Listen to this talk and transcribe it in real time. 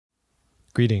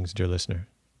Greetings, dear listener.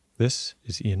 This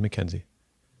is Ian McKenzie.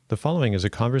 The following is a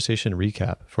conversation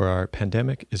recap for our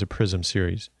Pandemic is a Prism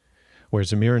series, where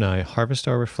Zamir and I harvest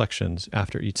our reflections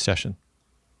after each session.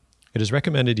 It is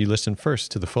recommended you listen first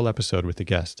to the full episode with the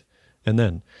guest, and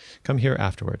then come here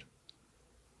afterward.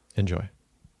 Enjoy.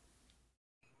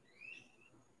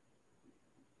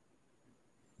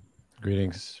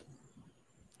 Greetings.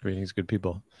 Greetings, good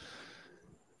people.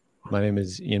 My name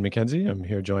is Ian McKenzie. I'm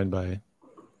here joined by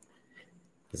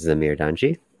Zamir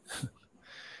Danji.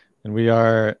 And we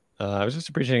are, I was just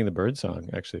appreciating the bird song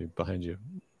actually behind you.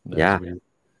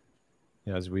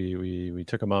 As we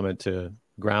took a moment to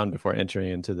ground before entering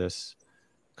into this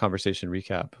conversation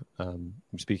recap. I'm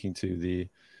speaking to the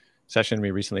session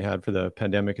we recently had for the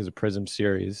Pandemic is a Prism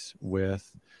series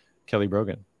with Kelly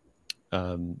Brogan,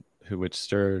 which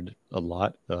stirred a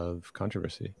lot of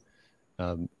controversy.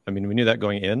 We knew that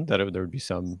going in, that there would be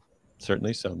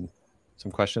certainly some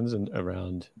questions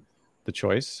around the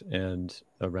choice and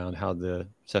around how the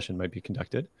session might be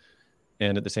conducted.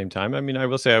 And at the same time, I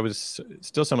will say I was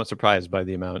still somewhat surprised by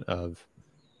the amount of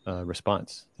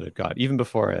response that it got. Even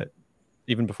before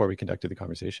we conducted the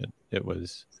conversation, it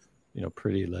was,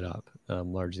 pretty lit up,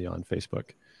 largely on Facebook,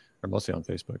 or mostly on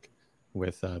Facebook,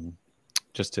 with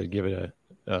just to give it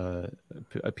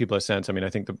people a sense. I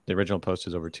think the original post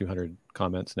is over 200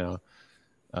 comments now.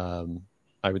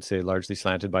 I would say largely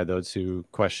slanted by those who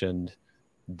questioned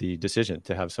the decision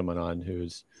to have someone on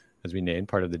who's, as we named,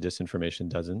 part of the Disinformation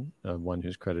Dozen, one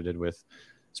who's credited with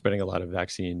spreading a lot of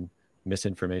vaccine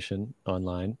misinformation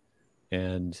online.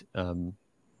 And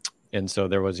so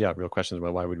there was, real questions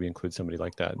about why would we include somebody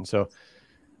like that. And so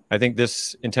I think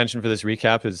this intention for this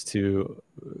recap is to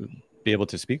be able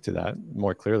to speak to that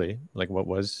more clearly, like what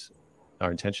was our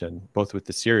intention, both with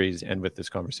the series and with this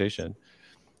conversation,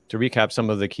 to recap some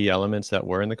of the key elements that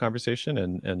were in the conversation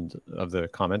and of the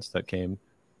comments that came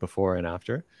before and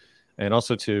after, and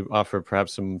also to offer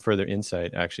perhaps some further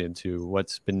insight actually into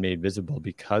what's been made visible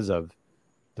because of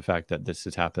the fact that this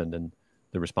has happened and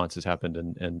the response has happened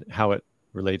and how it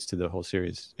relates to the whole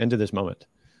series and to this moment.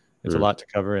 It's a lot to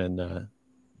cover in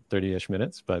 30-ish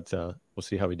minutes, but we'll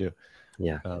see how we do.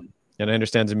 Yeah. And I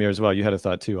understand, Zamir, as well, you had a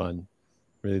thought too on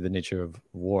really the nature of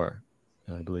war.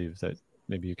 I believe that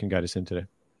maybe you can guide us in today.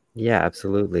 Yeah,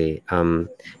 absolutely.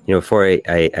 Before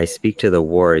I speak to the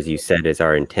war, as you said, is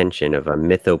our intention of a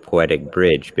mythopoetic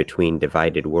bridge between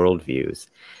divided worldviews.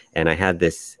 And I had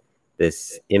this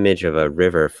image of a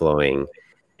river flowing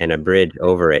and a bridge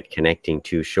over it connecting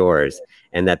two shores,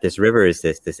 and that this river is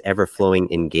this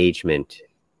ever-flowing engagement,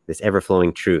 this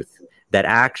ever-flowing truth, that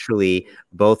actually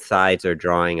both sides are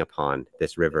drawing upon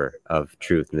this river of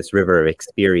truth and this river of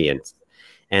experience.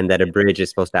 And that a bridge is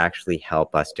supposed to actually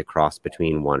help us to cross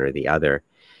between one or the other.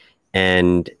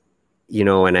 And,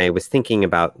 and I was thinking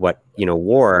about what,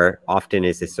 war often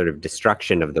is this sort of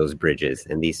destruction of those bridges,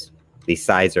 and these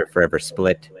sides are forever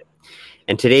split.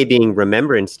 And today being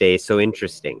Remembrance Day is so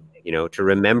interesting, to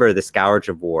remember the scourge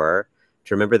of war,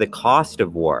 to remember the cost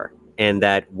of war, and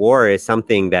that war is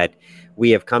something that we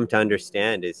have come to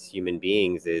understand as human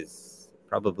beings is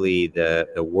probably the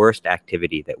worst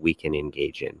activity that we can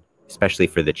engage in, especially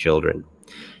for the children.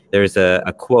 There's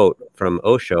a quote from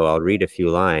Osho. I'll read a few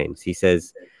lines. He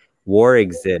says, "War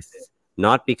exists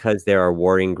not because there are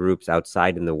warring groups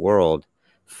outside in the world.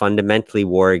 Fundamentally,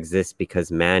 war exists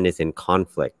because man is in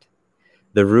conflict.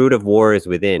 The root of war is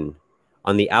within.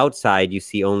 On the outside, you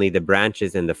see only the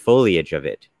branches and the foliage of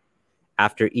it.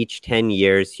 After each 10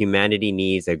 years, humanity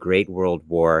needs a great world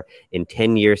war. In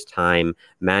 10 years' time,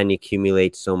 man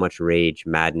accumulates so much rage,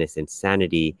 madness,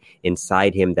 insanity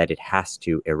inside him that it has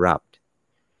to erupt."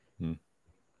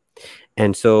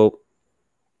 And so,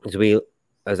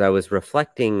 as I was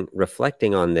reflecting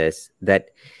on this, that,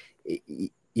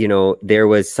 there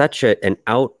was such an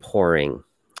outpouring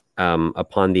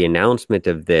upon the announcement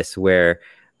of this, where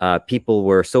people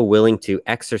were so willing to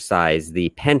exercise the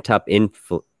pent-up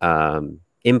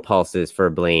impulses for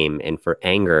blame and for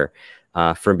anger,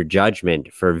 for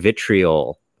judgment, for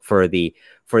vitriol, for the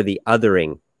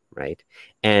othering, right?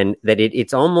 And that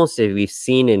it's almost, as we've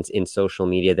seen in social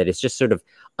media, that it's just sort of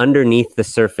underneath the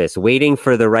surface, waiting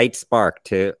for the right spark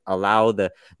to allow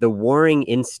the warring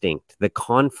instinct, the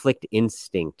conflict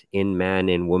instinct in man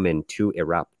and woman to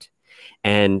erupt.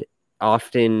 And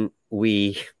often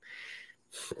we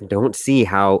don't see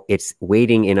how it's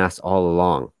waiting in us all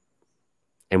along,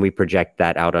 and we project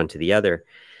that out onto the other.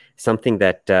 Something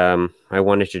that I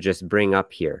wanted to just bring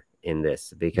up here in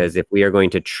this, because if we are going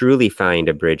to truly find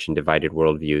a bridge in divided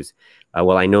worldviews,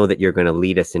 well, I know that you're going to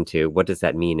lead us into what does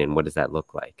that mean and what does that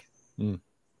look like?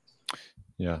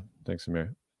 Yeah, thanks,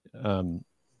 Amir.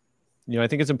 I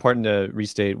think it's important to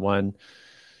restate one.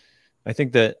 I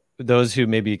think that those who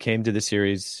maybe came to the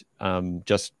series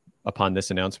just upon this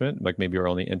announcement, like maybe are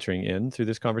only entering in through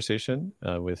this conversation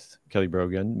with Kelly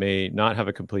Brogan, may not have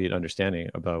a complete understanding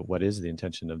about what is the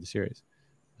intention of the series.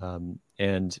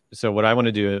 And so what I want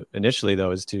to do initially,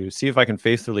 though, is to see if I can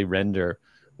faithfully render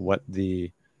what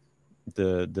the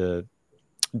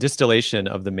distillation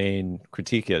of the main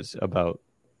critique is about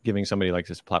giving somebody like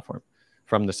this a platform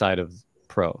from the side of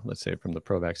let's say from the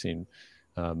pro-vaccine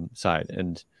side.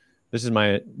 And this is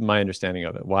my understanding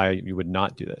of it, why you would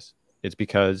not do this. It's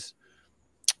because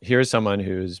here's someone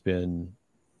who's been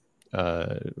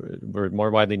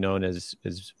more widely known as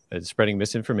spreading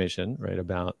misinformation, right,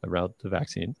 about the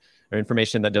vaccine, or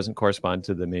information that doesn't correspond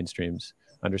to the mainstream's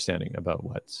understanding about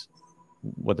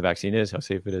what the vaccine is, how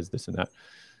safe it is, this and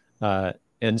that.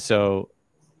 And so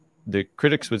the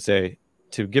critics would say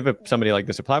to give somebody like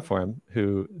this a platform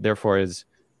who therefore is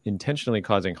intentionally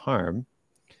causing harm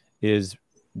is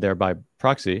thereby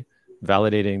proxy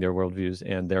validating their worldviews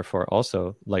and therefore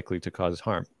also likely to cause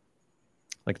harm,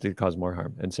 likely to cause more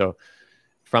harm. And so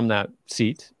from that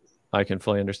seat, I can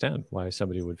fully understand why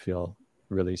somebody would feel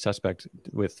really suspect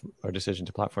with our decision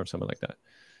to platform someone like that.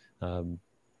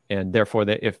 And therefore,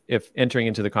 if entering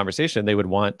into the conversation, they would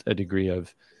want a degree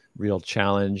of real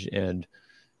challenge and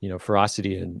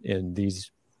ferocity in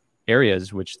these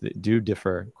areas which do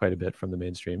differ quite a bit from the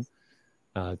mainstream,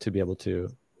 to be able to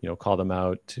call them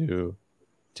out, to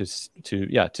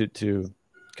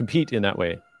compete in that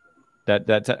way.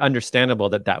 That's understandable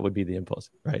that would be the impulse,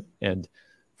 right? And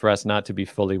for us not to be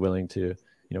fully willing to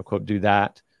quote do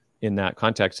that in that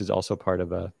context is also part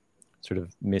of a sort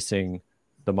of missing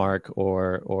the mark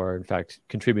or in fact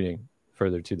contributing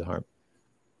further to the harm.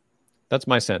 That's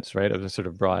my sense, right, of a sort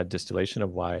of broad distillation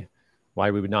of why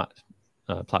we would not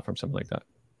platform something like that.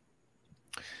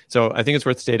 So I think it's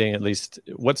worth stating at least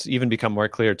what's even become more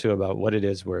clear too about what it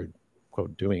is we're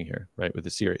quote doing here, right, with the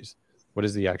series. What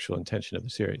is the actual intention of the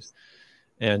series?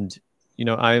 And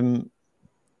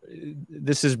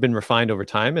this has been refined over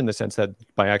time in the sense that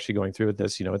by actually going through with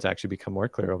this, it's actually become more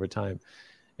clear over time.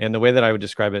 And the way that I would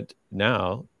describe it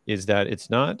now is that it's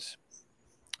not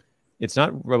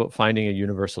about finding a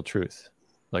universal truth.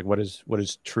 Like what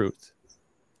is truth?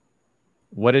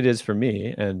 What it is for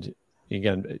me, and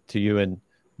again, to you, and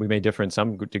we may differ in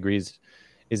some degrees,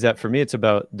 is that for me, it's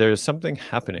about there's something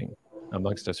happening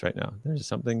amongst us right now. There's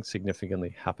something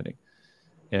significantly happening.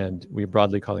 And we're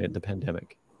broadly calling it the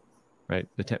pandemic, right?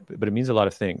 But it means a lot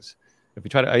of things. If we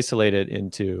try to isolate it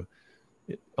into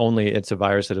only it's a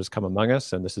virus that has come among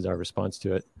us, and this is our response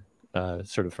to it,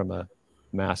 sort of from a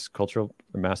mass cultural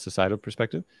or mass societal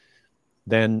perspective,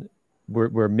 then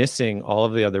we're missing all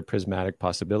of the other prismatic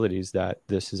possibilities that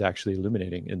this is actually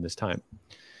illuminating in this time.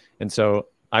 And so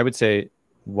I would say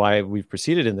why we've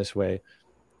proceeded in this way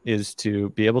is to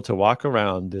be able to walk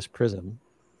around this prism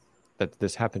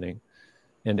that's happening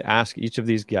and ask each of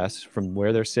these guests from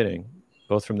where they're sitting,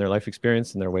 both from their life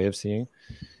experience and their way of seeing,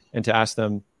 and to ask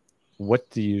them, what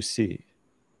do you see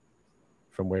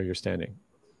from where you're standing,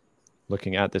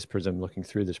 looking at this prism, looking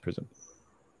through this prism?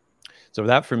 So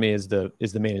that for me is the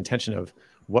main intention of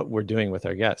what we're doing with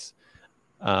our guests.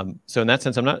 So in that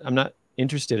sense, I'm not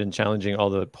interested in challenging all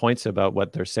the points about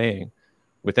what they're saying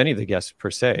with any of the guests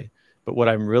per se. But what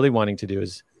I'm really wanting to do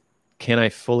is, can I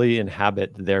fully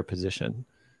inhabit their position?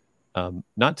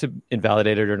 Not to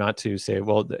invalidate it or not to say,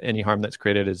 well, any harm that's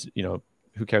created is,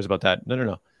 who cares about that?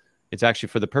 No. It's actually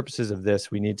for the purposes of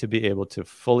this, we need to be able to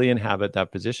fully inhabit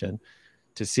that position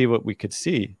to see what we could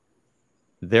see.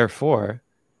 Therefore,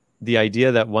 the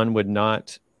idea that one would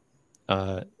not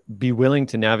be willing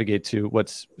to navigate to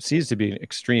what's sees to be an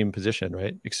extreme position,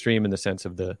 right? Extreme in the sense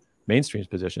of the mainstream's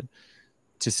position.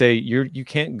 To say you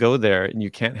can't go there and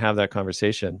you can't have that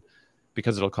conversation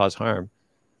because it'll cause harm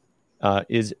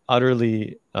is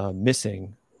utterly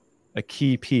missing a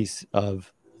key piece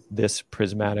of this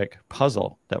prismatic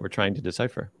puzzle that we're trying to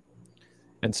decipher.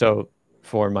 And so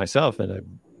for myself, and I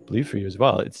believe for you as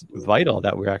well, it's vital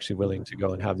that we're actually willing to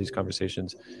go and have these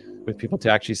conversations with people to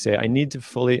actually say, I need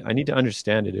to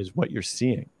understand it is what you're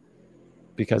seeing,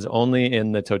 because only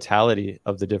in the totality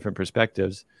of the different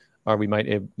perspectives are we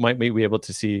might be able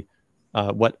to see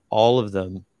what all of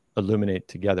them illuminate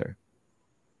together.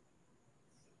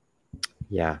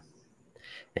 Yeah.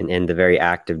 And the very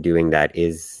act of doing that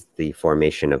is the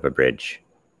formation of a bridge.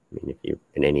 I mean, if you,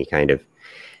 in any kind of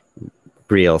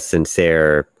real,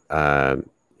 sincere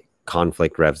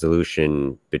conflict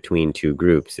resolution between two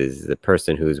groups, is the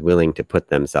person who's willing to put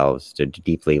themselves to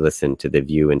deeply listen to the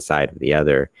view inside of the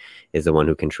other is the one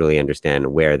who can truly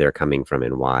understand where they're coming from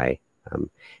and why.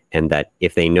 And that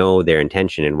if they know their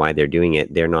intention and why they're doing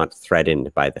it, they're not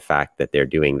threatened by the fact that they're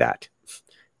doing that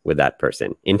with that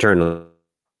person. Internally,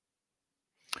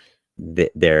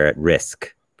 they're at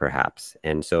risk, perhaps.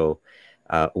 And so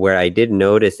where I did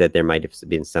notice that there might have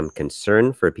been some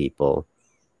concern for people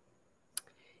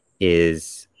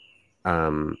is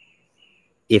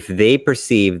if they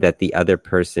perceive that the other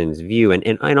person's view,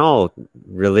 and all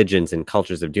religions and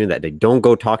cultures of doing that, they don't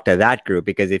go talk to that group,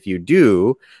 because if you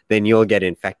do, then you'll get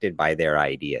infected by their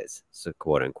ideas, so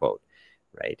quote unquote,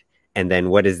 right? And then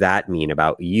what does that mean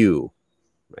about you,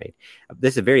 right?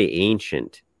 This is a very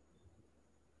ancient,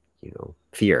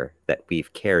 fear that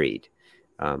we've carried,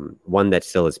 one that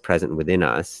still is present within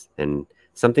us, and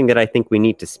something that I think we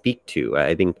need to speak to.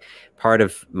 I think part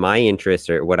of my interest,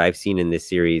 or what I've seen in this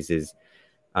series, is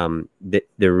the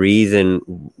reason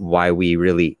why we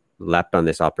really leapt on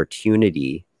this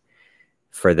opportunity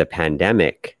for the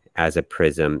pandemic as a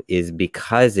prism is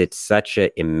because it's such an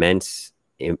immense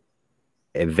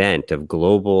event of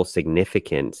global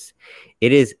significance.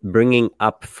 It is bringing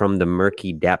up from the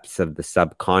murky depths of the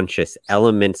subconscious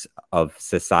elements of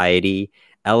society,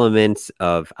 elements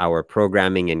of our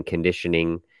programming and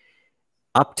conditioning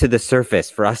up to the surface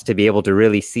for us to be able to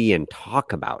really see and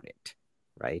talk about it,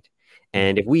 right?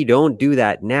 And if we don't do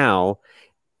that now,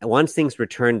 once things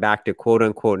return back to quote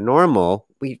unquote normal,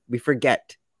 we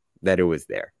forget that it was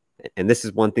there. And this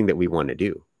is one thing that we want to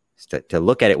do, is to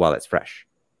look at it while it's fresh.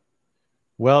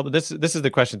 Well, but this is the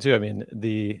question too. I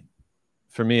mean,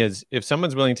 for me is, if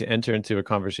someone's willing to enter into a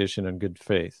conversation in good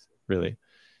faith, really,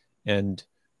 and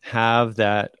have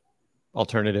that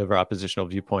alternative or oppositional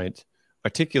viewpoint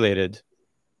articulated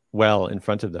well in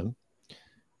front of them,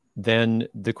 then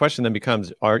the question then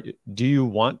becomes, do you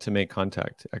want to make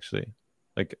contact, actually?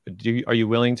 Like, are you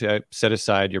willing to set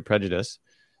aside your prejudice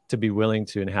to be willing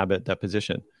to inhabit that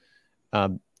position?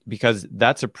 Because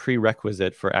that's a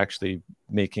prerequisite for actually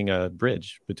making a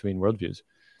bridge between worldviews,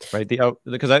 right?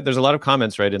 Because there's a lot of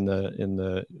comments, right, in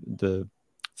the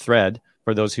thread,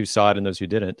 for those who saw it and those who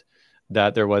didn't,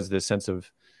 that there was this sense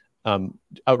of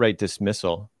outright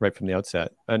dismissal right from the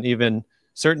outset, and even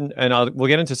certain, and we'll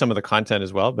get into some of the content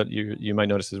as well, but you might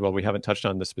notice as well, we haven't touched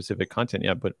on the specific content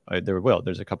yet, but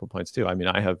there's a couple points too. I mean,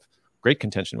 I have great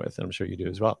contention with, and I'm sure you do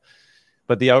as well.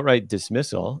 But the outright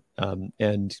dismissal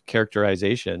and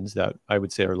characterizations that I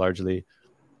would say are largely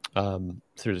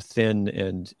sort of thin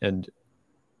and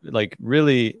like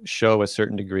really show a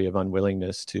certain degree of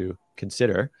unwillingness to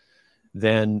consider,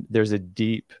 then there's a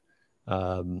deep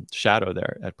shadow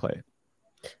there at play.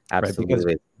 Absolutely.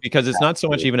 Right? Because it's not so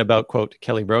much even about, quote,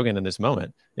 Kelly Brogan in this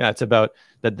moment. Yeah, it's about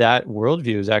that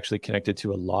worldview is actually connected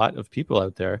to a lot of people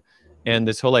out there. And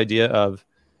this whole idea of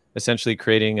essentially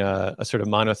creating a sort of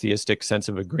monotheistic sense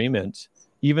of agreement,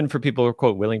 even for people who are,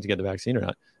 quote, willing to get the vaccine or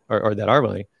not, or that are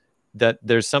willing, that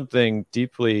there's something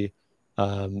deeply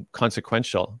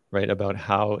consequential, right, about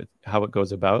how it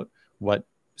goes about, what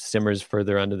simmers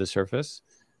further under the surface.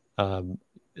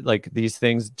 Like, these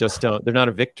things just they're not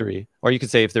a victory. Or you could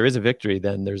say, if there is a victory,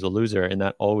 then there's a loser. And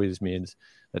that always means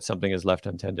that something is left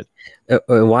untended.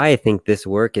 Why I think this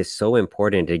work is so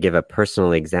important, to give a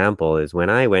personal example, is when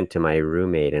I went to my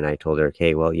roommate and I told her,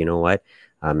 okay, well, you know what?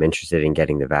 I'm interested in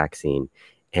getting the vaccine.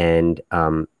 And,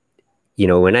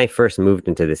 when I first moved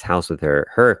into this house with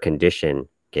her condition,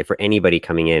 okay, for anybody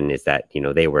coming in, is that,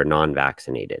 they were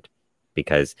non-vaccinated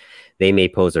because they may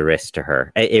pose a risk to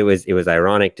her. It was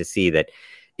ironic to see that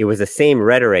it was the same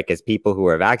rhetoric as people who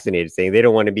are vaccinated saying they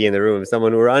don't want to be in the room with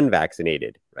someone who are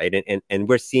unvaccinated, right? And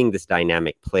we're seeing this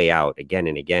dynamic play out again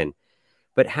and again.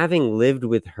 But having lived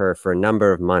with her for a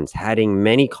number of months, having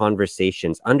many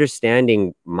conversations,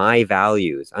 understanding my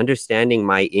values, understanding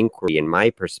my inquiry and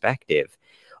my perspective,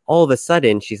 all of a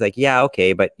sudden she's like, yeah,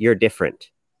 okay, but you're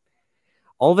different.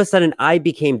 All of a sudden, I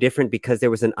became different because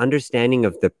there was an understanding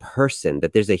of the person,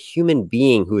 that there's a human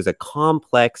being who is a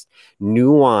complex,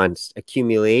 nuanced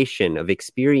accumulation of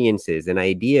experiences and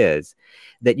ideas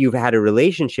that you've had a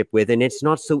relationship with, and it's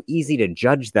not so easy to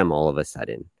judge them all of a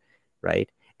sudden,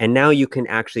 right? And now you can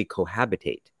actually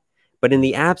cohabitate. But in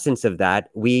the absence of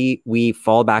that, we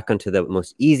fall back onto the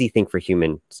most easy thing for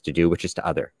humans to do, which is to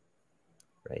other,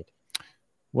 right?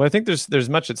 Well, I think there's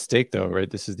much at stake, though, right?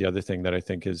 This is the other thing that I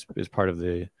think is part of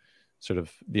the sort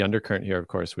of the undercurrent here, of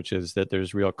course, which is that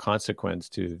there's real consequence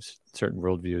to certain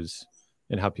worldviews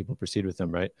and how people proceed with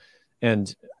them, right?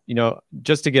 And,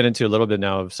 just to get into a little bit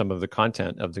now of some of the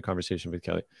content of the conversation with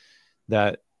Kelly,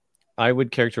 that I would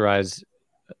characterize,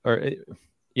 I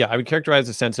would characterize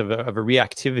a sense of a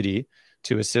reactivity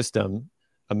to a system,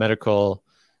 a medical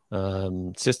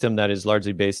system that is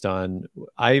largely based on,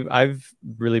 I've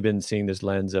really been seeing this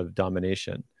lens of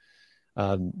domination,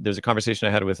 There's a conversation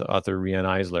I had with author Riane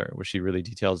Eisler where she really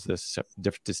details this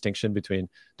distinction between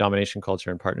domination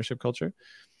culture and partnership culture.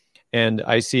 And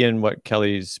I see in what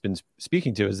Kelly's been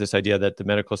speaking to is this idea that the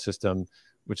medical system,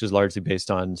 which is largely based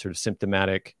on sort of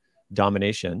symptomatic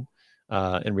domination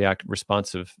and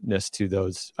responsiveness to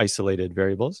those isolated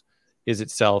variables, is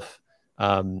itself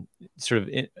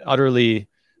utterly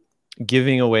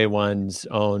giving away one's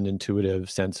own intuitive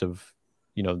sense of,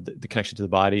 the connection to the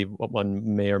body, what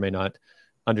one may or may not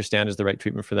understand is the right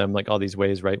treatment for them, like all these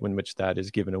ways, right, in which that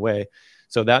is given away.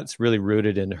 So that's really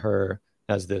rooted in her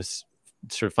as this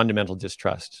sort of fundamental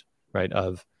distrust, right,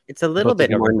 of it's a little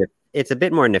bit more, it's a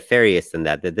bit more nefarious than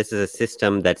that this is a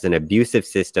system that's an abusive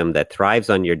system that thrives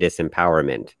on your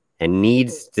disempowerment and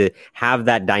needs to have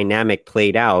that dynamic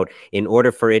played out in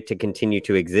order for it to continue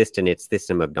to exist in its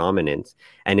system of dominance.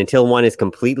 And until one is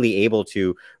completely able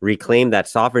to reclaim that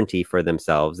sovereignty for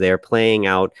themselves, they're playing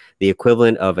out the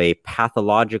equivalent of a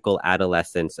pathological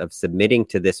adolescence of submitting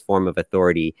to this form of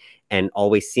authority and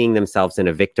always seeing themselves in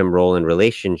a victim role in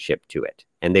relationship to it.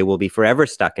 And they will be forever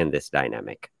stuck in this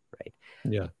dynamic, right?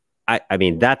 Yeah. I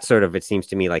mean, that's sort of, it seems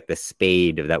to me like the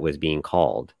spade that was being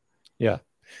called. Yeah.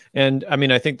 And I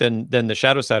mean, I think then the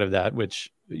shadow side of that,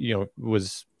 which,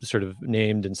 was sort of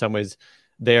named in some ways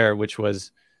there, which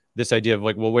was this idea of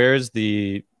like, well, where's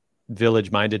the village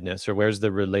mindedness, or where's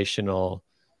the relational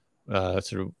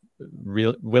sort of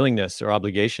real willingness or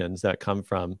obligations that come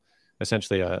from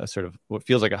essentially a sort of what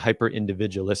feels like a hyper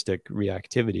individualistic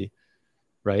reactivity,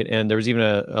 right? And there was even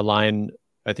a line,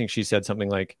 I think she said something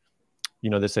like,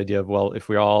 this idea of, well, if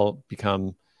we all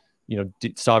become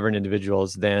sovereign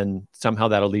individuals, then somehow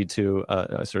that'll lead to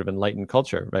a sort of enlightened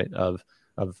culture, right? Of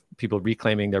people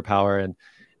reclaiming their power.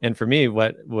 And for me,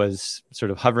 what was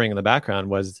sort of hovering in the background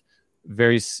was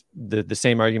the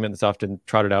same argument that's often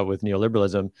trotted out with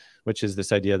neoliberalism, which is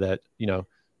this idea that,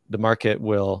 the market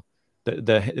will,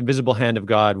 the invisible hand of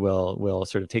God will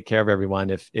sort of take care of everyone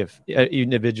if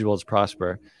individuals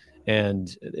prosper,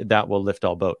 and that will lift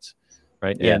all boats,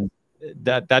 right? Yeah. And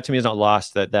that to me is not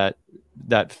lost,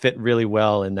 that fit really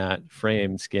well in that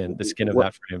the skin of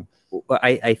that frame. Well,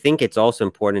 I think it's also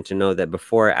important to know that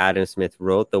before Adam Smith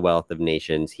wrote The Wealth of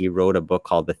Nations, he wrote a book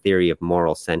called The Theory of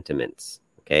Moral Sentiments.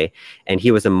 Okay. And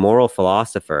he was a moral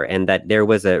philosopher, and that there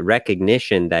was a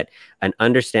recognition that an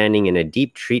understanding and a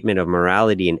deep treatment of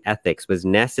morality and ethics was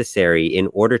necessary in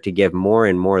order to give more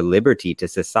and more liberty to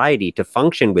society to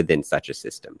function within such a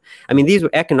system. I mean,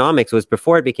 economics was,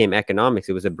 before it became economics,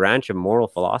 it was a branch of moral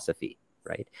philosophy,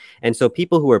 right? And so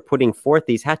people who were putting forth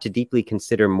these had to deeply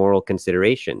consider moral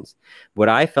considerations. What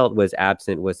I felt was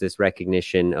absent was this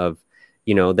recognition of,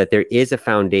 that there is a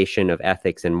foundation of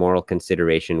ethics and moral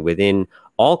consideration within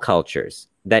all cultures,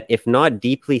 that if not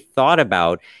deeply thought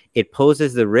about, it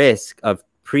poses the risk of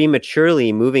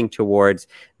prematurely moving towards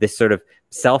this sort of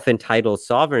self-entitled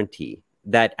sovereignty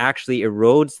that actually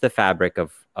erodes the fabric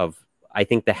of I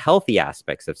think, the healthy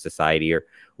aspects of society, or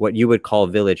what you would call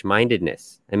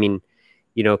village-mindedness. I mean,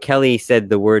 Kelly said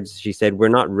the words, she said, we're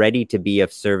not ready to be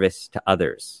of service to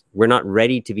others. We're not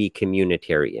ready to be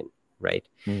communitarian, right?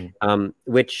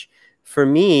 Which for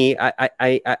me,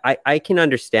 I can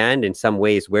understand in some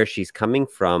ways where she's coming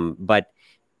from, but,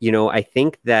 I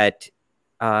think that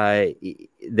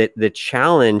the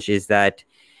challenge is that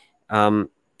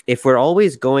if we're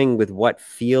always going with what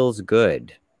feels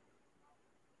good,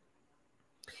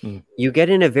 you get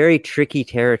in a very tricky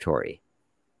territory,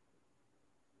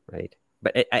 right?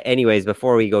 But anyways,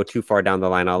 before we go too far down the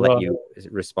line, I'll let you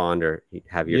respond or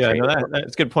have your train. Yeah,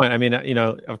 that's a good point. I mean,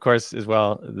 of course, as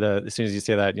well, as soon as you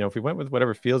say that, if we went with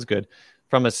whatever feels good,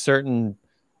 from a certain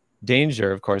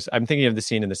danger, of course, I'm thinking of the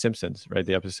scene in The Simpsons, right?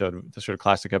 The episode, the sort of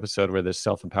classic episode where this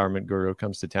self-empowerment guru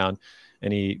comes to town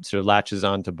and he sort of latches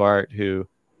on to Bart, who,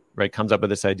 right, comes up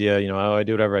with this idea, oh, I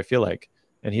do whatever I feel like.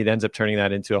 And he ends up turning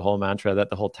that into a whole mantra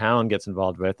that the whole town gets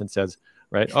involved with and says,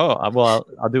 right, oh, well,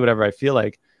 I'll do whatever I feel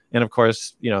like. And of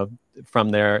course, from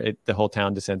there, the whole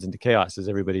town descends into chaos as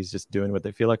everybody's just doing what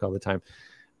they feel like all the time,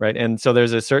 right? And so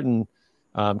there's a certain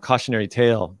cautionary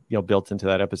tale, built into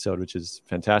that episode, which is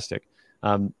fantastic.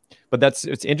 But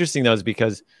it's interesting, though, is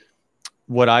because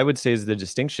what I would say is the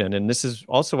distinction, and this is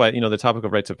also why, the topic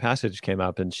of rites of passage came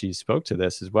up, and she spoke to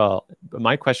this as well. But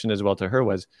my question as well to her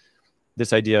was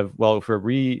this idea of, well, if we're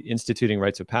reinstituting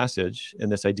rites of passage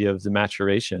and this idea of the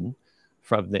maturation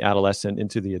from the adolescent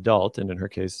into the adult, and in her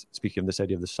case, speaking of this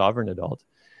idea of the sovereign adult,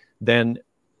 then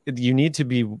you need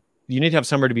to have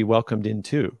somewhere to be welcomed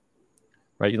into,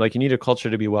 right? Like, you need a culture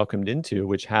to be welcomed into,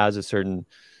 which has a certain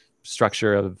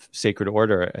structure of sacred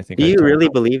order. I think. Do you really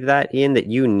believe that, Ian, that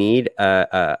you need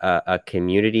a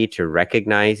community to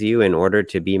recognize you in order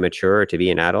to be mature or to be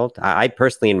an adult? I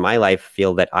personally, in my life,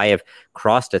 feel that I have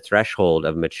crossed a threshold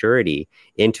of maturity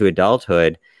into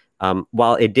adulthood.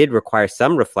 While it did require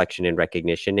some reflection and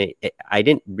recognition, I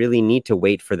didn't really need to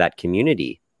wait for that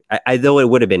community. Though it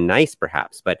would have been nice,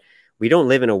 perhaps, but we don't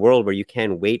live in a world where you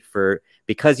can wait for,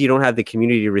 because you don't have the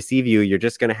community to receive you, you're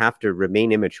just going to have to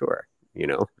remain immature, you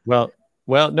know? Well,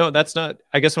 no, that's not,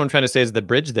 I guess what I'm trying to say is the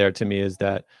bridge there to me is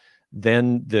that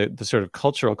then the sort of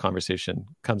cultural conversation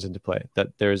comes into play, that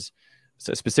there's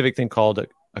a specific thing called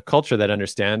a culture that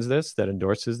understands this, that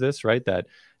endorses this, right? That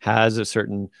has a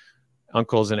certain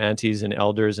uncles and aunties and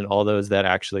elders and all those that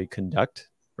actually conduct,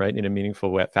 right, in a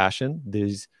meaningful fashion,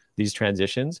 these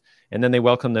transitions. And then they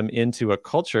welcome them into a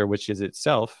culture which is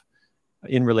itself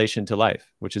in relation to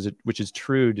life, which is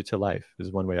true to life,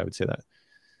 is one way I would say that.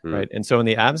 Right. And so in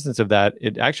the absence of that,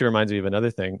 it actually reminds me of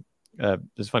another thing.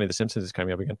 It's funny, The Simpsons is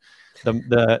coming up again.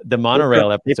 The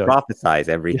monorail episode. They prophesize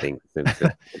everything.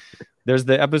 Yeah. There's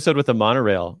the episode with the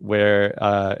monorail where,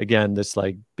 again, this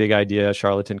like big idea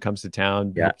charlatan comes to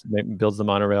town, builds the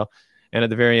monorail. And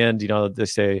at the very end, they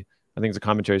say, I think the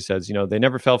commentary says, they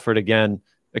never fell for it again,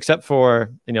 except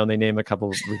for, they name a couple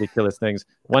of ridiculous things.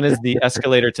 One is the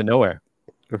escalator to nowhere.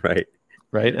 Right.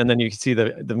 Right. And then you can see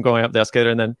them going up the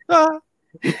escalator and then, and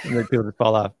then people just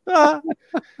fall off.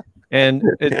 And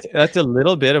that's a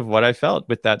little bit of what I felt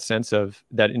with that sense of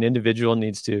that an individual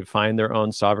needs to find their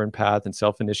own sovereign path and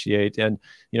self-initiate and,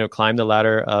 climb the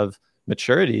ladder of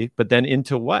maturity, but then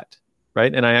into what?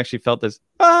 Right. And I actually felt this,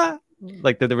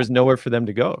 like that there was nowhere for them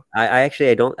to go. I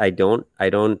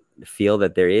don't feel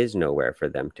that there is nowhere for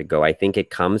them to go. I think it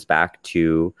comes back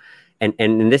to,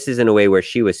 and this is in a way where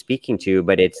she was speaking to,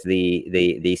 but it's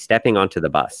the stepping onto the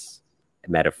bus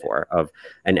metaphor of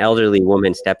an elderly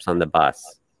woman steps on the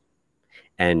bus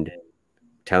and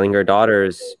telling her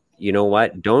daughters, you know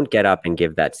what, don't get up and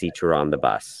give that seat to her on the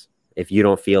bus if you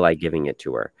don't feel like giving it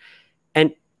to her.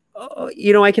 And,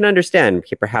 I can understand,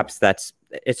 perhaps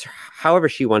it's however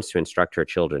she wants to instruct her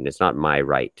children. It's not my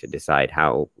right to decide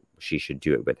how she should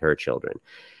do it with her children.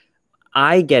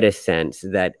 I get a sense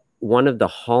that one of the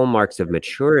hallmarks of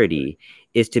maturity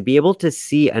is to be able to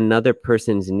see another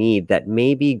person's need that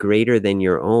may be greater than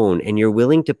your own, and you're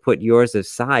willing to put yours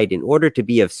aside in order to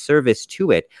be of service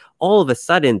to it. All of a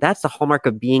sudden, that's the hallmark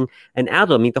of being an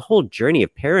adult. I mean, the whole journey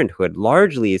of parenthood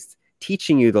largely is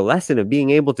teaching you the lesson of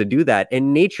being able to do that,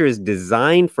 and nature is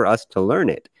designed for us to learn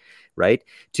it, right?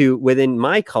 Within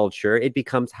my culture, it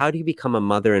becomes, how do you become a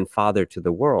mother and father to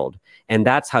the world? And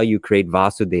that's how you create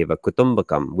Vasudeva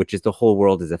Kutumbakam, which is the whole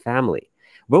world as a family.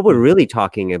 What we're really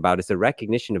talking about is the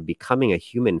recognition of becoming a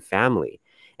human family.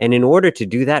 And in order to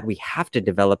do that, we have to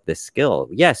develop this skill.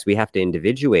 Yes, we have to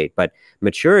individuate, but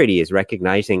maturity is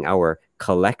recognizing our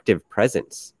collective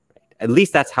presence. At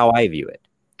least that's how I view it.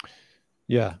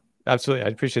 Yeah, absolutely. I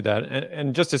appreciate that.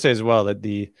 And just to say as well that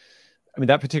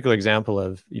that particular example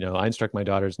of, I instruct my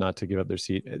daughters not to give up their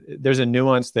seat. There's a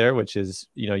nuance there, which is,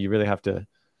 you really have to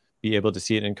be able to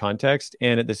see it in context.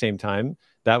 And at the same time,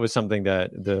 that was something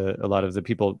that a lot of the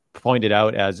people pointed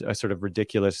out as a sort of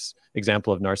ridiculous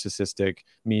example of narcissistic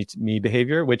me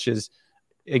behavior, which is,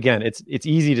 again, it's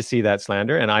easy to see that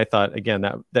slander. And I thought, again,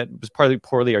 that was partly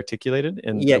poorly articulated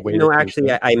in the way. No,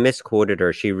 actually, I misquoted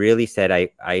her. She really said,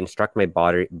 I instruct my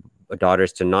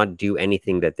daughters to not do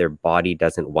anything that their body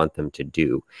doesn't want them to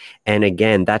do. And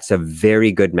again, that's a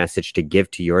very good message to give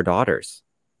to your daughters.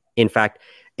 In fact,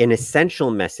 an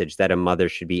essential message that a mother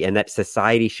should be, and that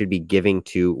society should be giving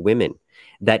to women,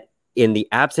 that in the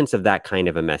absence of that kind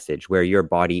of a message where your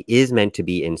body is meant to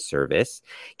be in service,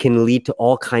 can lead to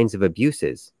all kinds of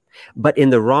abuses. But in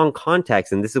the wrong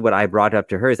context, and this is what I brought up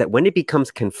to her, is that when it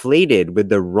becomes conflated with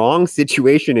the wrong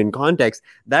situation and context,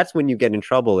 that's when you get in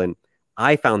trouble. And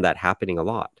I found that happening a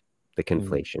lot, the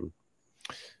conflation.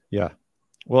 Yeah.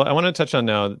 Well, I want to touch on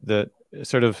now the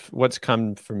sort of what's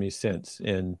come for me since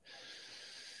in,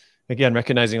 again,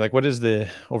 recognizing like what is the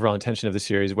overall intention of the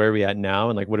series, where are we at now,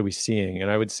 and like what are we seeing?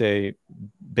 And I would say,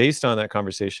 based on that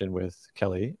conversation with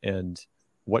Kelly and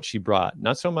what she brought,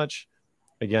 not so much,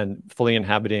 again, fully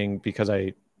inhabiting because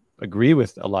I agree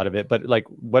with a lot of it, but like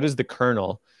what is the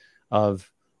kernel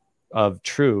of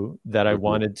true that I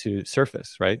wanted to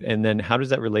surface, right? And then how does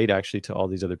that relate actually to all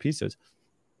these other pieces?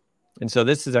 And so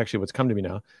this is actually what's come to me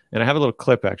now. And I have a little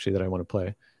clip actually that I want to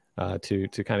play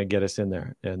to kind of get us in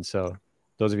there. And so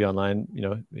those of you online,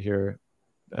 here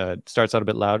starts out a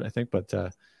bit loud, I think, but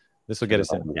this will get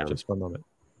us in just one moment.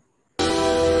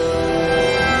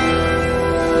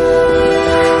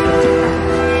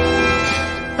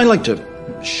 I like to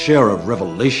share a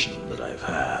revelation that I've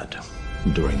had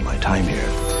during my time here.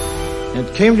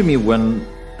 It came to me when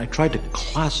I tried to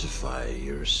classify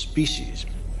your species.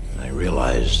 I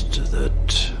realized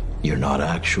that you're not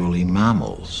actually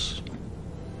mammals.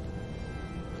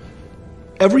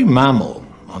 Every mammal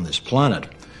on this planet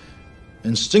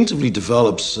instinctively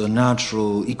develops a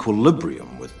natural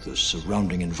equilibrium with the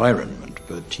surrounding environment,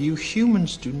 but you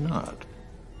humans do not.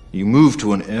 You move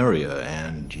to an area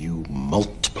and you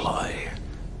multiply,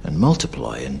 and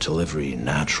multiply until every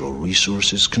natural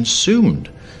resource is consumed.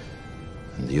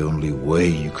 And the only way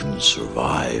you can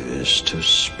survive is to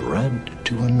spread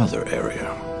to another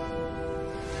area.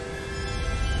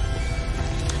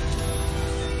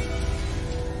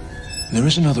 There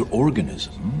is another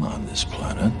organism on this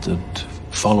planet that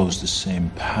follows the same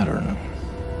pattern.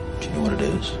 Do you know what it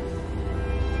is?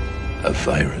 A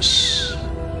virus.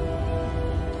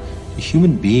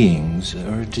 Human beings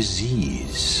are a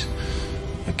disease,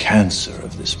 a cancer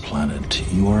of this planet.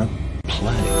 You are a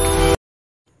plague.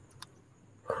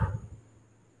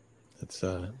 That's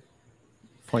a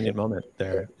poignant moment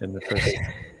there in the first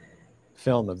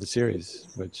film of the series,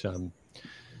 which,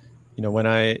 when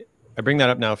I bring that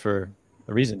up now for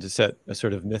a reason, to set a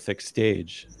sort of mythic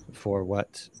stage for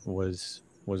what was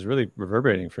really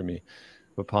reverberating for me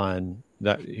upon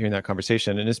that, hearing that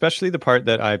conversation, and especially the part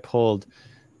that I pulled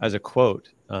as a quote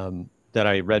that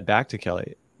I read back to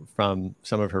Kelly from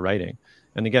some of her writing.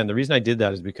 And again, the reason I did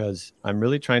that is because I'm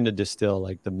really trying to distill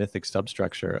like the mythic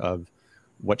substructure of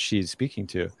what she's speaking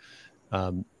to,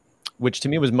 which to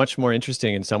me was much more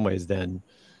interesting in some ways than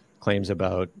claims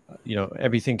about,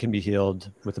 everything can be healed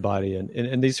with the body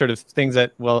and these sort of things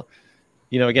that, well,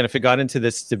 again, if it got into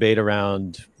this debate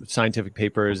around scientific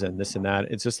papers and this and that,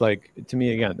 it's just like, to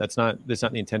me, again, that's not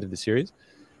the intent of the series.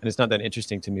 And it's not that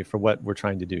interesting to me for what we're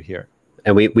trying to do here.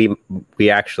 And we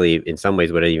actually, in some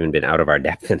ways, would have even been out of our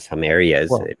depth in some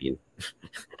areas. Well,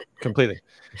 completely.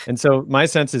 And so my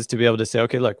sense is to be able to say,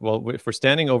 okay, look, well, if we're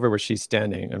standing over where she's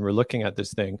standing and we're looking at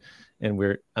this thing and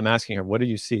I'm asking her, what do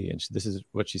you see? And this is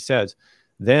what she says.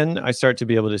 Then I start to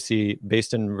be able to see,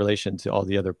 based in relation to all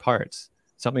the other parts,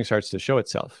 something starts to show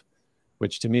itself,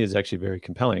 which to me is actually very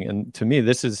compelling. And to me,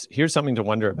 here's something to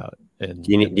wonder about. And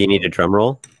do you need a drum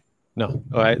roll? No.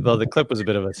 All right. Well, the clip was a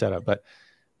bit of a setup, but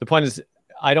the point is,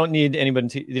 I don't need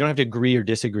anybody you don't have to agree or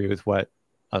disagree with what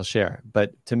I'll share.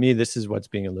 But to me, this is what's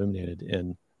being illuminated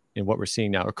in what we're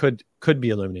seeing now, or could be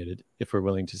illuminated if we're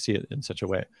willing to see it in such a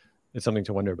way. It's something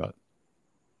to wonder about.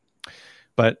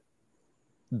 But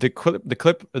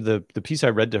the piece I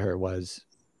read to her was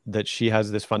that she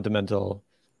has this fundamental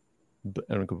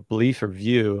belief or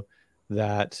view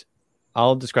that,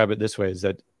 I'll describe it this way, is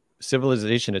that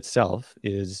civilization itself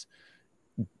is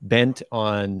bent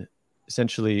on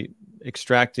essentially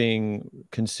extracting,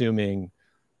 consuming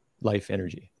life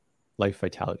energy, life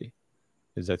vitality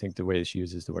is, I think, the way she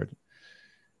uses the word.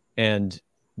 And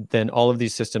then all of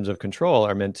these systems of control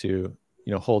are meant to,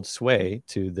 hold sway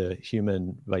to the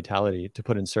human vitality to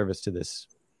put in service to this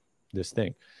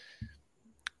thing.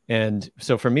 And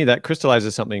so for me, that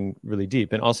crystallizes something really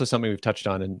deep, and also something we've touched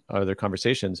on in other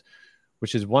conversations,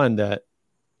 which is one that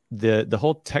the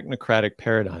whole technocratic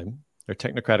paradigm or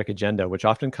technocratic agenda, which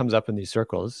often comes up in these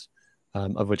circles,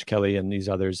 of which Kelly and these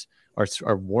others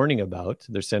are warning about.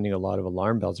 They're sending a lot of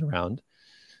alarm bells around.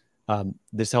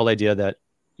 This whole idea that,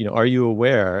 are you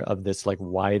aware of this like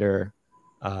wider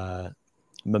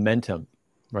momentum,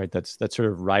 right? That's sort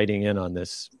of riding in on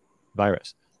this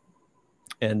virus.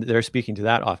 And they're speaking to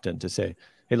that often to say,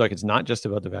 hey, look, it's not just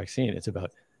about the vaccine, it's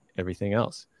about everything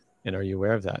else. And are you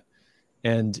aware of that?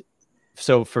 And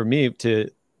so for me to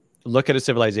look at a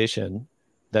civilization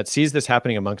that sees this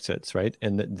happening amongst it, right?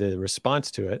 And the response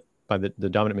to it by the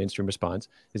dominant mainstream response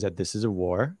is that this is a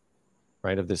war,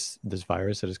 right? Of this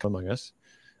virus that has come among us.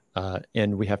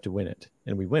 And we have to win it.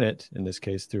 And we win it, in this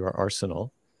case, through our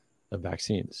arsenal of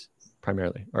vaccines,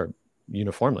 primarily, or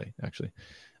uniformly, actually.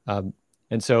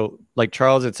 And so, like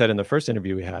Charles had said in the first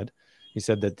interview we had, he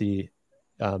said that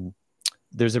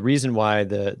there's a reason why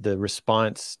the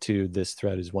response to this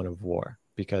threat is one of war,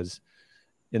 because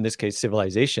in this case,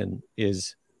 civilization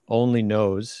only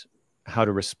knows how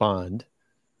to respond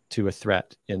to a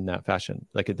threat in that fashion,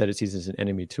 like that it sees as an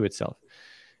enemy to itself.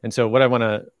 And so what I want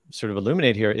to sort of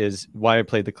illuminate here is why I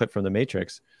played the clip from The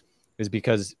Matrix, is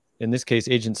because in this case,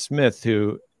 Agent Smith,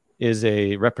 who is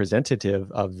a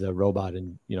representative of the robot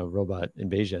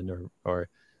invasion or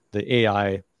the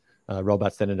AI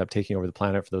robots that ended up taking over the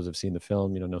planet, for those who've seen the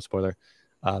film, no spoiler,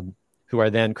 who are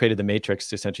then created the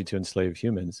Matrix essentially to enslave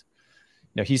humans.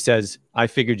 Now he says, I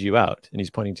figured you out. And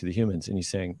he's pointing to the humans and he's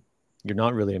saying, you're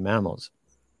not really a mammals.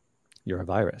 You're a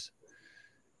virus.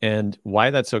 And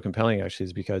why that's so compelling actually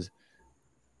is because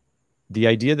the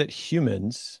idea that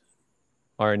humans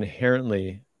are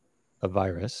inherently a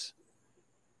virus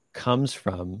comes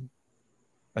from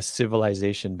a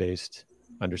civilization-based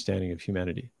understanding of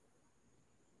humanity,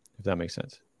 if that makes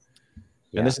sense.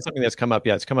 Yeah. And this is something that's come up.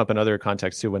 Yeah, it's come up in other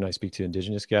contexts too. When I speak to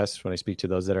indigenous guests, when I speak to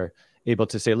those that are able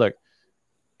to say, look,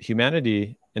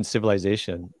 humanity and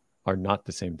civilization are not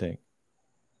the same thing,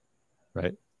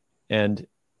 right? And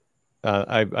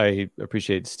I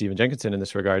appreciate Stephen Jenkinson in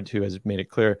this regard, who has made it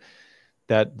clear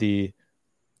that the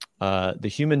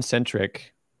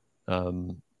human-centric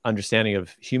understanding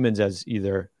of humans as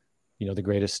either, the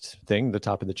greatest thing, the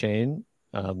top of the chain,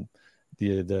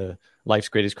 the life's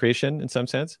greatest creation in some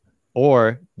sense,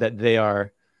 or that they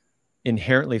are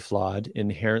inherently flawed,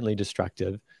 inherently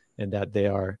destructive, and that they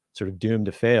are sort of doomed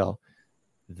to fail.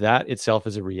 That itself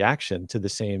is a reaction to the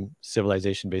same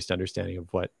civilization-based understanding of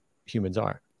what humans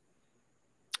are.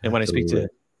 And when Absolutely.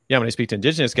 when I speak to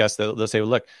indigenous guests, they'll say, well,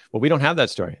 look, we don't have that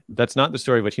story. That's not the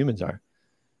story of what humans are.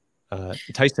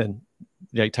 Tyson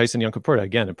Yunkaporta,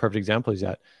 again, a perfect example is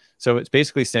that. So it's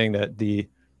basically saying that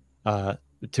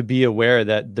to be aware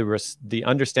that the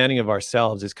understanding of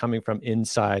ourselves is coming from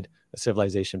inside a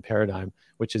civilization paradigm,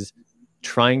 which is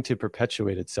trying to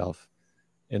perpetuate itself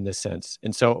in this sense.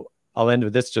 And so I'll end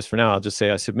with this just for now. I'll just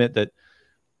say I submit that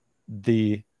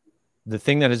the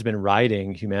thing that has been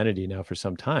riding humanity now for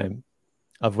some time,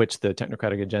 of which the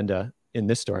technocratic agenda in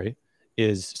this story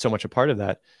is so much a part of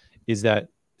that, is that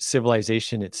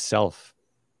civilization itself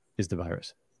is the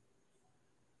virus.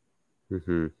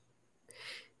 Mm-hmm.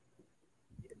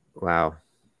 Wow.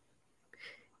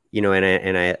 And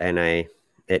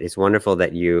it is wonderful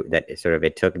that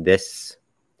it took this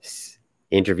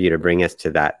interview to bring us to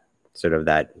that sort of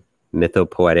that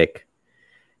mythopoetic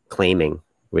claiming,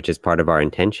 which is part of our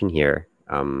intention here.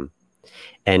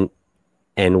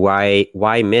 And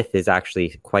why myth is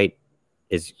actually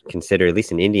is considered, at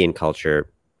least in Indian culture,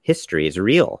 history is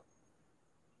real,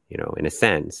 in a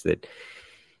sense that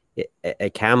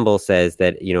Campbell says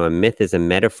that, a myth is a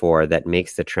metaphor that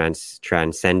makes the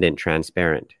transcendent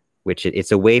transparent, which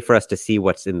it's a way for us to see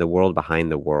what's in the world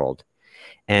behind the world.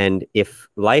 And if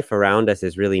life around us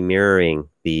is really mirroring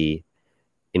the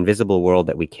invisible world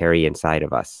that we carry inside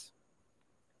of us,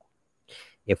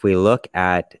 if we look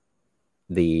at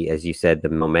as you said, the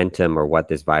momentum or what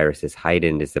this virus is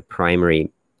heightened, is the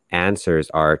primary answers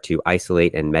are to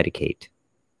isolate and medicate.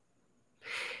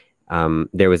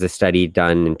 There was a study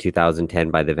done in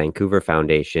 2010 by the Vancouver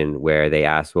Foundation where they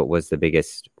asked what was the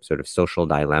biggest sort of social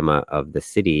dilemma of the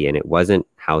city, and it wasn't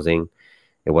housing,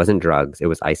 it wasn't drugs, it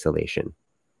was isolation.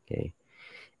 Okay,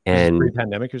 and this is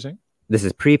pre-pandemic, you're saying? This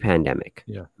is pre-pandemic.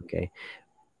 Yeah. Okay,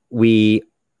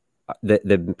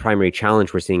 the primary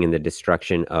challenge we're seeing in the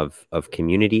destruction of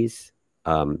communities,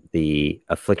 the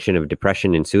affliction of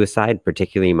depression and suicide,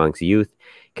 particularly amongst youth,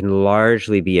 can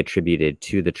largely be attributed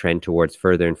to the trend towards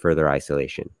further and further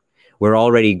isolation. We're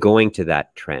already going to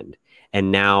that trend.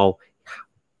 And now,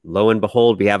 lo and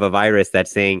behold, we have a virus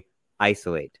that's saying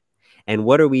isolate. And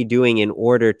what are we doing in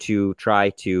order to try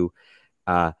to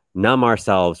numb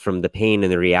ourselves from the pain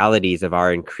and the realities of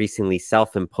our increasingly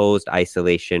self-imposed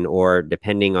isolation, or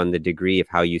depending on the degree of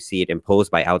how you see it,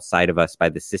 imposed by outside of us, by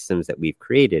the systems that we've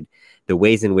created? The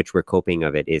ways in which we're coping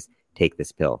of it is take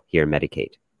this pill, here,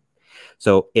 medicate.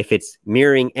 So if it's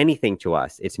mirroring anything to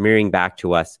us, it's mirroring back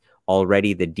to us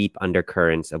already the deep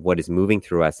undercurrents of what is moving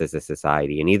through us as a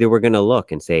society. And either we're going to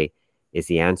look and say, is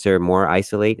the answer more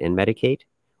isolate and medicate,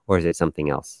 or is it something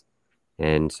else?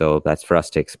 And so that's for us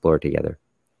to explore together.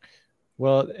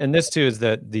 Well, and this too is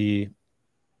that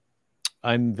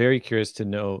I'm very curious to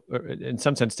know, or in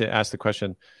some sense, to ask the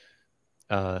question,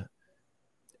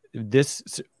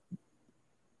 this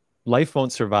life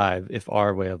won't survive if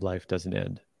our way of life doesn't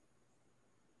end.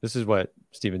 This is what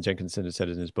Stephen Jenkinson has said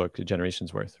in his book, A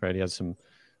Generation's Worth, right? He has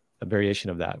a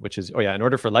variation of that, which is, in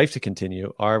order for life to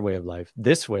continue, our way of life,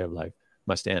 this way of life,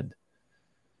 must end.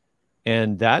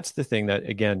 And that's the thing that,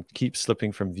 again, keeps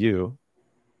slipping from view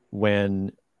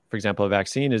when, for example, a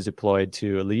vaccine is deployed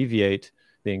to alleviate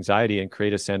the anxiety and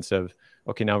create a sense of,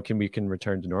 okay, now we can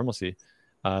return to normalcy,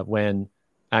 when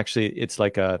actually it's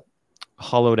like a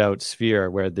hollowed out sphere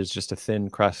where there's just a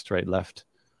thin crust left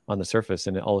on the surface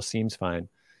and it all seems fine,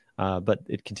 but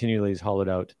it continually is hollowed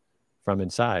out from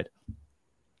inside.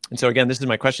 And so again, this is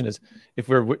my question: is if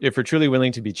we're truly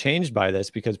willing to be changed by this,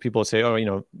 because people say,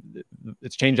 oh,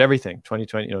 it's changed everything.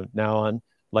 2020, now on,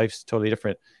 life's totally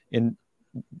different. In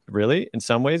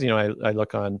some ways, I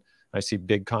look on, I see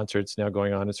big concerts now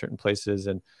going on in certain places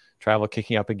and travel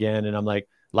kicking up again, and I'm like,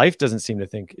 life doesn't seem to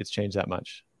think it's changed that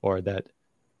much, or that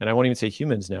and I won't even say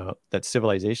humans now, that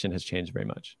civilization has changed very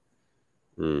much.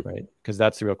 Right? Because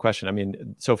that's the real question. I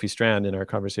mean, Sophie Strand, in our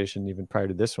conversation even prior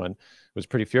to this one, was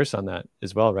pretty fierce on that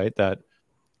as well, right? That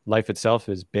life itself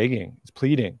is begging, it's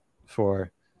pleading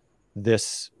for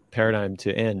this paradigm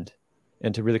to end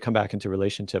and to really come back into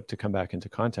relationship, to come back into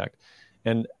contact.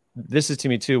 And this is, to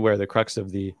me too, where the crux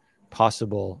of the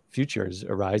possible futures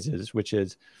arises, which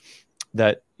is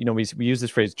that, you know, we use this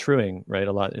phrase truing, right,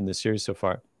 a lot in this series so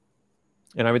far.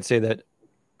 And I would say that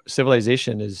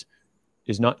civilization is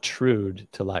not trued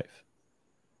to life,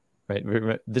 right?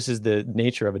 This is the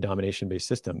nature of a domination-based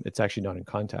system. It's actually not in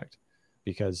contact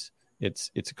because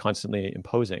it's constantly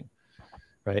imposing,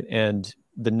 right? And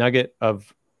the nugget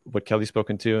of what Kelly's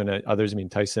spoken to, and others, I mean,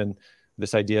 Tyson,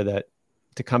 this idea that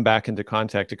to come back into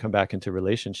contact, to come back into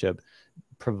relationship,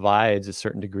 provides a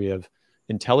certain degree of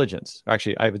intelligence.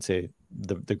 Actually, I would say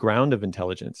the ground of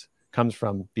intelligence comes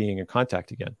from being in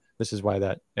contact again. This is why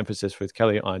that emphasis with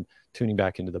Kelly on tuning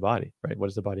back into the body, right? What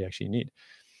does the body actually need?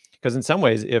 Because in some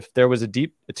ways, if there was a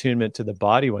deep attunement to the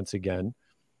body once again,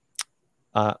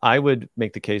 I would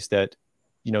make the case that,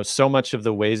 you know, so much of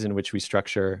the ways in which we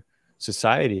structure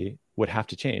society would have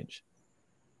to change,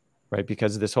 right?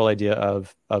 Because of this whole idea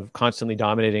of constantly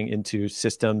dominating into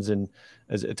systems and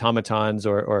as automatons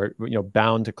or you know,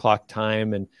 bound to clock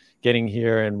time and getting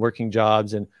here and working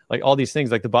jobs and like all these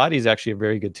things. Like the body is actually a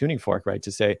very good tuning fork, right?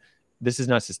 To say, this is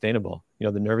not sustainable. You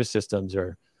know, the nervous systems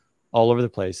are all over the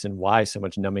place and why so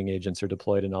much numbing agents are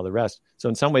deployed and all the rest. So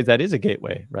in some ways that is a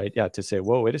gateway, right? Yeah. To say,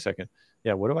 whoa, wait a second.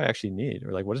 Yeah. What do I actually need?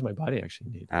 Or like, what does my body actually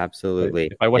need? Absolutely.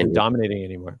 Right? If I wasn't dominating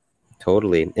anymore.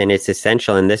 Totally. And it's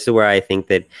essential. And this is where I think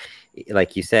that,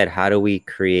 like you said, how do we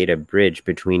create a bridge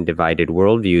between divided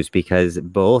worldviews? Because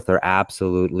both are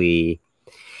absolutely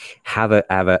have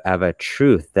a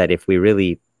truth that if we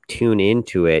really tune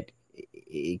into it,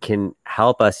 it can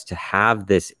help us to have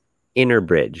this inner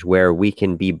bridge where we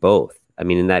can be both. I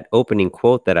mean, in that opening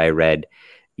quote that I read,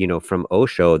 you know, from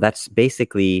Osho, that's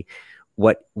basically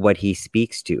what he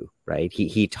speaks to, right?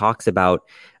 He talks about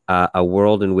a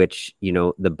world in which, you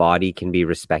know, the body can be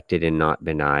respected and not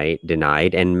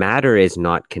denied, and matter is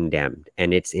not condemned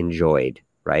and it's enjoyed,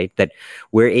 right? That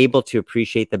we're able to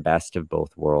appreciate the best of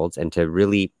both worlds and to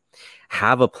really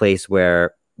have a place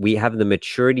where we have the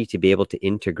maturity to be able to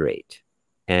integrate.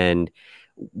 And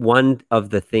one of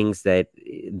the things that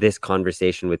this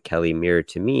conversation with Kelly mirrored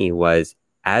to me was,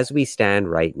 as we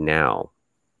stand right now,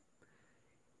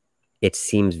 it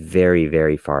seems very,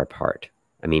 very far apart.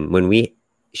 I mean,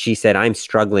 she said, I'm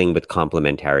struggling with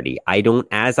complementarity.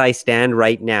 As I stand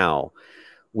right now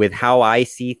with how I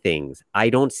see things, I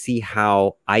don't see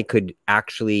how I could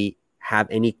actually have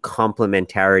any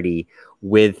complementarity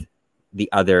with the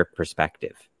other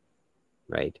perspective,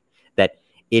 right? That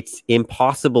it's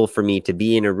impossible for me to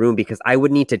be in a room because I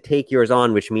would need to take yours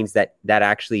on, which means that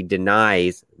actually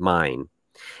denies mine.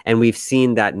 And we've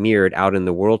seen that mirrored out in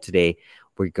the world today.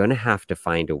 We're going to have to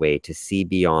find a way to see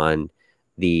beyond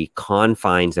the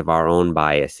confines of our own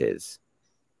biases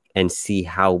and see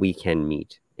how we can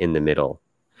meet in the middle.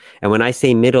 And when I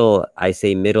say middle,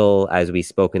 as we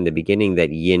spoke in the beginning, that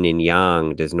yin and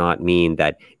yang does not mean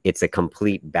that it's a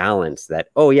complete balance that,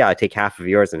 oh yeah, I take half of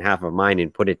yours and half of mine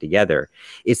and put it together.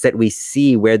 It's that we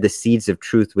see where the seeds of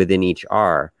truth within each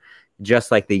are.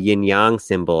 Just like the yin yang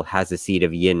symbol has a seed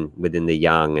of yin within the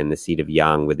yang and the seed of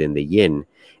yang within the yin.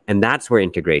 And that's where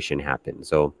integration happens.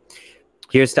 So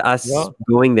here's to us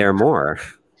going there more.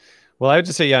 Well, I would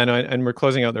just say, yeah, and we're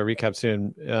closing out the recap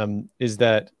soon, is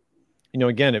that, you know,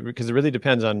 again, because it really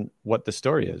depends on what the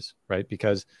story is, right?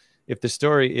 Because if the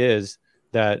story is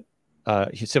that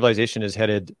civilization is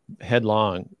headed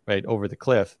headlong, right, over the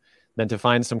cliff, then to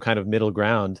find some kind of middle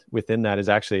ground within that is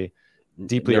actually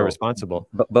deeply irresponsible.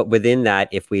 But within that,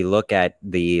 if we look at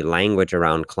the language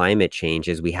around climate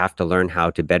changes, we have to learn how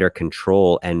to better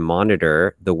control and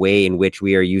monitor the way in which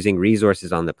we are using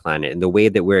resources on the planet and the way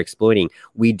that we're exploiting.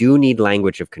 We do need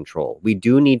language of control. We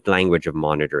do need language of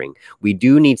monitoring. We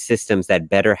do need systems that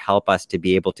better help us to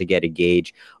be able to get a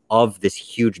gauge of this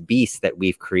huge beast that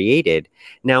we've created.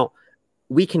 Now,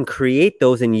 we can create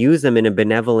those and use them in a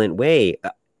benevolent way.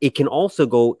 It can also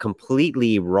go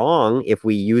completely wrong if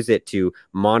we use it to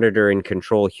monitor and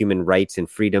control human rights and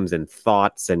freedoms and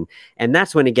thoughts. And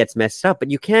that's when it gets messed up.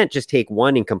 But you can't just take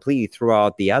one and completely throw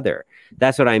out the other.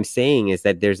 That's what I'm saying, is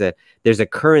that there's a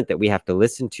current that we have to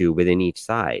listen to within each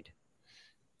side.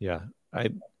 Yeah. I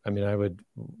mean, I would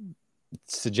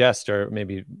suggest, or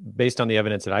maybe based on the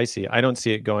evidence that I see, I don't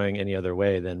see it going any other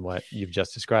way than what you've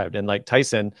just described. And like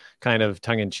Tyson kind of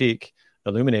tongue in cheek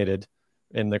illuminated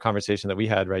in the conversation that we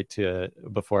had right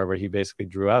before, where he basically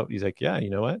drew out, he's like, yeah, you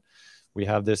know what? we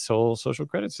have this whole social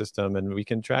credit system, and we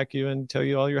can track you and tell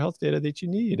you all your health data that you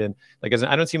need. And like,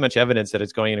 I don't see much evidence that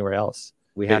it's going anywhere else.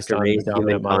 We have to raise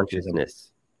human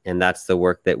consciousness. And that's the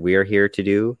work that we're here to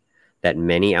do, that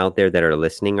many out there that are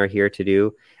listening are here to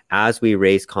do. As we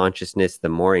raise consciousness, the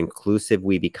more inclusive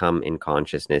we become in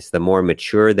consciousness, the more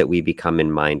mature that we become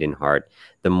in mind and heart,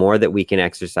 the more that we can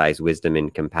exercise wisdom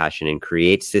and compassion and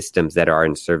create systems that are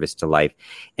in service to life.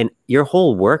 And your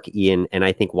whole work, Ian, and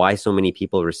I think why so many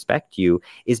people respect you,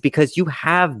 is because you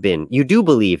do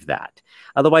believe that.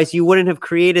 Otherwise, you wouldn't have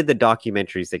created the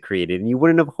documentaries that created, and you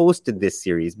wouldn't have hosted this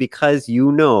series, because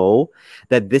you know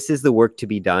that this is the work to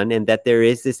be done, and that there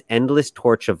is this endless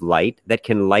torch of light that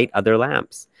can light other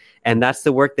lamps. And that's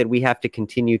the work that we have to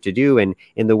continue to do. And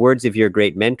in the words of your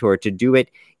great mentor, to do it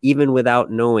even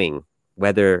without knowing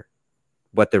what the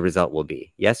result will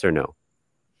be. Yes or no?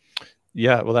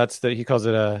 Yeah, well, he calls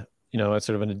it a sort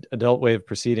of an adult way of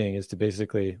proceeding, is to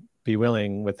basically be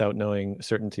willing without knowing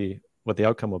certainty what the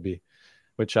outcome will be,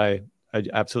 which I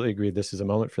absolutely agree. This is a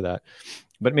moment for that.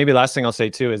 But maybe last thing I'll say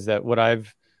too is that what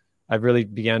I've really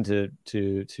began to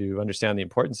understand the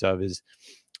importance of is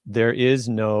there is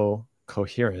no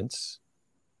coherence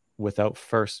without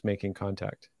first making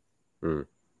contact.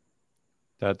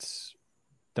 That's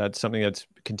something that's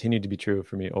continued to be true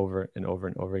for me over and over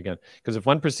and over again. Because if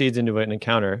one proceeds into an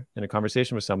encounter and a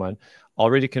conversation with someone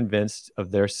already convinced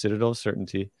of their citadel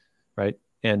certainty, right,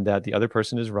 and that the other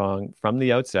person is wrong from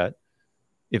the outset,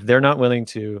 if they're not willing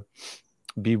to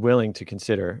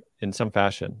consider in some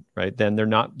fashion, right, then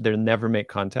they'll never make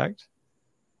contact,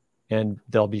 and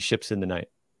there'll be ships in the night.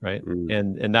 Right.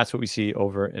 And that's what we see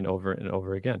over and over and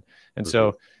over again. And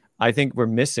so I think we're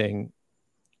missing,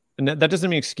 and that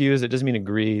doesn't mean excuse, it doesn't mean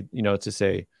agree, to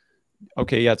say,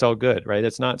 okay, yeah, it's all good, right?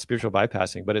 It's not spiritual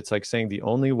bypassing, but it's like saying the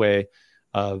only way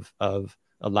of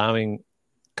allowing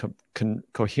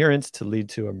coherence to lead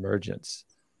to emergence,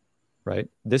 right?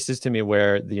 This is to me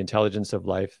where the intelligence of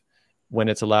life, when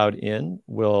it's allowed in,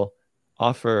 will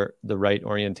offer the right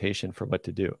orientation for what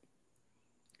to do.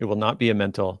 It will not be a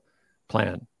mental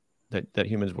plan that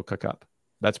humans will cook up.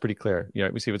 That's pretty clear.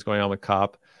 We see what's going on with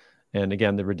COP, and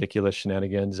again, the ridiculous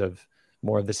shenanigans of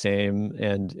more of the same,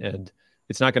 and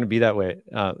it's not going to be that way.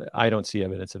 I don't see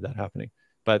evidence of that happening.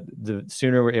 But the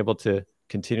sooner we're able to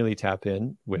continually tap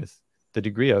in with the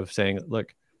degree of saying,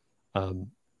 look,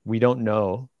 we don't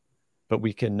know, but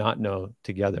we can not know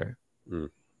together. And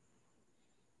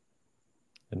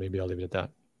maybe I'll leave it at that.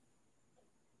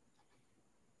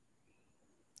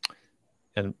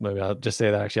 And maybe I'll just say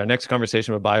that actually our next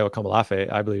conversation with Bayo Kamalafe,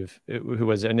 I believe, who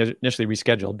was initially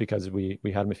rescheduled because we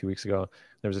had him a few weeks ago.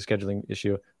 There was a scheduling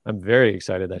issue. I'm very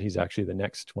excited that he's actually the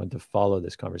next one to follow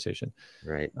this conversation,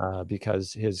 right?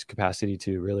 Because his capacity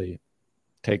to really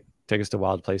take us to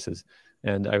wild places.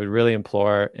 And I would really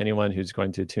implore anyone who's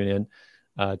going to tune in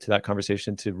to that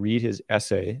conversation to read his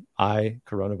essay, I,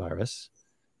 Coronavirus,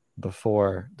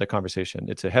 before the conversation.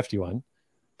 It's a hefty one,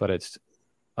 but it's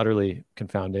utterly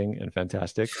confounding and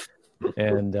fantastic,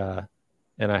 and I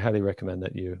highly recommend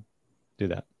that you do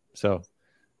that. So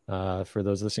for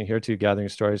those listening here to Gathering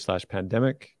Stories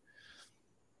 /Pandemic,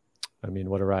 I mean,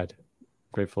 what a ride.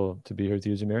 Grateful to be here with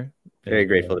you, Zamir. Very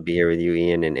grateful to be here with you,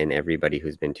 Ian, and everybody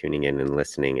who's been tuning in and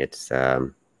listening. It's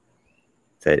a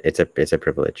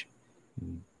privilege.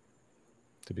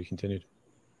 To be continued.